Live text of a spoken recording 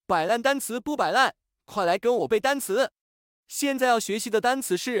摆烂单词不摆烂，快来跟我背单词。现在要学习的单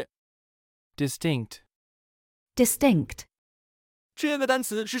词是 distinct. distinct, 这个单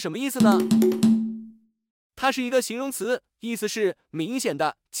词是什么意思呢？它是一个形容词，意思是明显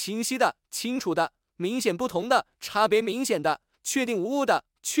的、清晰的、清楚的、明显不同的、差别明显的、确定无误的、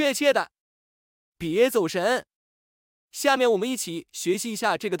确切的。别走神。下面我们一起学习一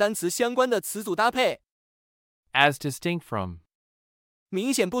下这个单词相关的词组搭配。 As distinct from.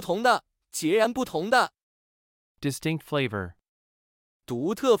 明显不同的，截然不同的。 Distinct flavor.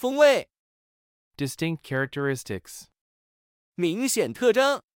 独特风味。 Distinct characteristics. 明显特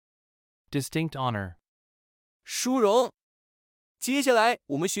征。 Distinct honor. 殊荣。接下来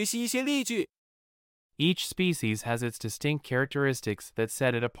我们学习一些例句。 Each species has its distinct characteristics that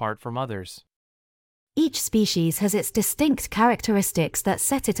set it apart from others. each species has its distinct characteristics that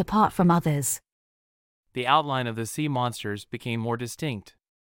set it apart from others. The outline of the sea monsters became more distinct.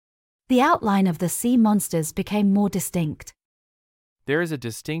 The outline of the sea monsters became more distinct. There is a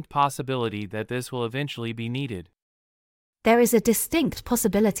distinct possibility that this will eventually be needed. There is a distinct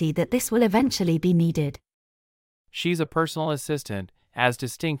possibility that this will eventually be needed. She's a personal assistant, as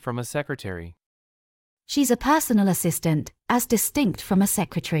distinct from a secretary. She's a personal assistant, as distinct from a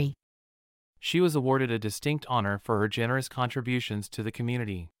secretary. She was awarded a distinct honor for her generous contributions to the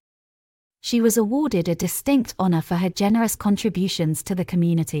community. She was awarded a distinct honor for her generous contributions to the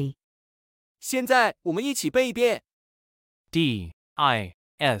community. 现在我们一起背一遍。 D-I-S-T-I-N-C-T.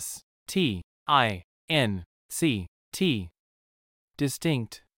 Distinct.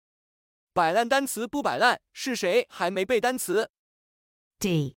 ，distinct, 摆烂单词不摆烂，是谁还没背单词？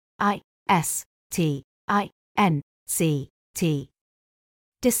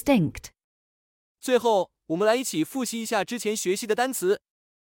 distinct. 最后，我们来一起复习一下之前学习的单词。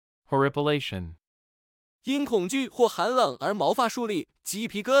 Horripilation. 因恐惧或寒冷而毛发竖立，鸡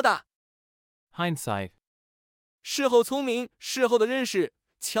皮疙瘩。 Hindsight. 事后聪明，事后的认识，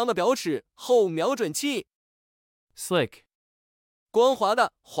枪的表齿，后瞄准器。 Slick. 光滑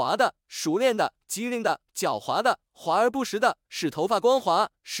的，滑的，熟练的，机灵的，狡猾的，华而不实的，使头发光滑，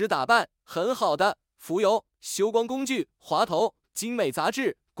使打扮很好的，浮游，修光工具，滑头，精美杂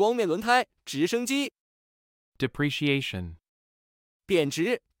志，光面轮胎，直升机。 Depreciation. 贬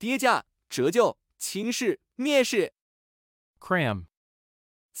值，跌价，折旧，轻视，蔑视。 Cram.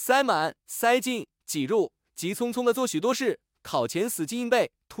 塞满，塞进，挤入，急匆匆的做许多事，考前死记硬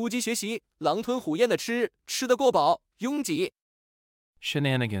背，突击学习，狼吞虎咽的吃，吃得过饱，拥挤。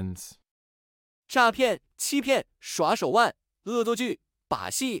 Shenanigans. 诈骗，欺骗，耍手腕，恶作剧，把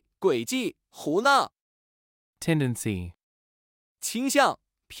戏，诡计，胡闹。 Tendency. 倾向，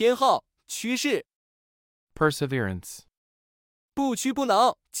偏好，趋势。 Perseverance. 不屈不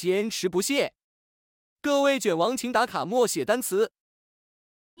挠，坚持不懈。各位卷王请打卡默写单词。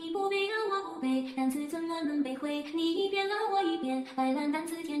你不背啊，我不背，单词怎么能背会？你一遍啊，我一遍，摆烂单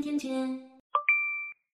词天天见。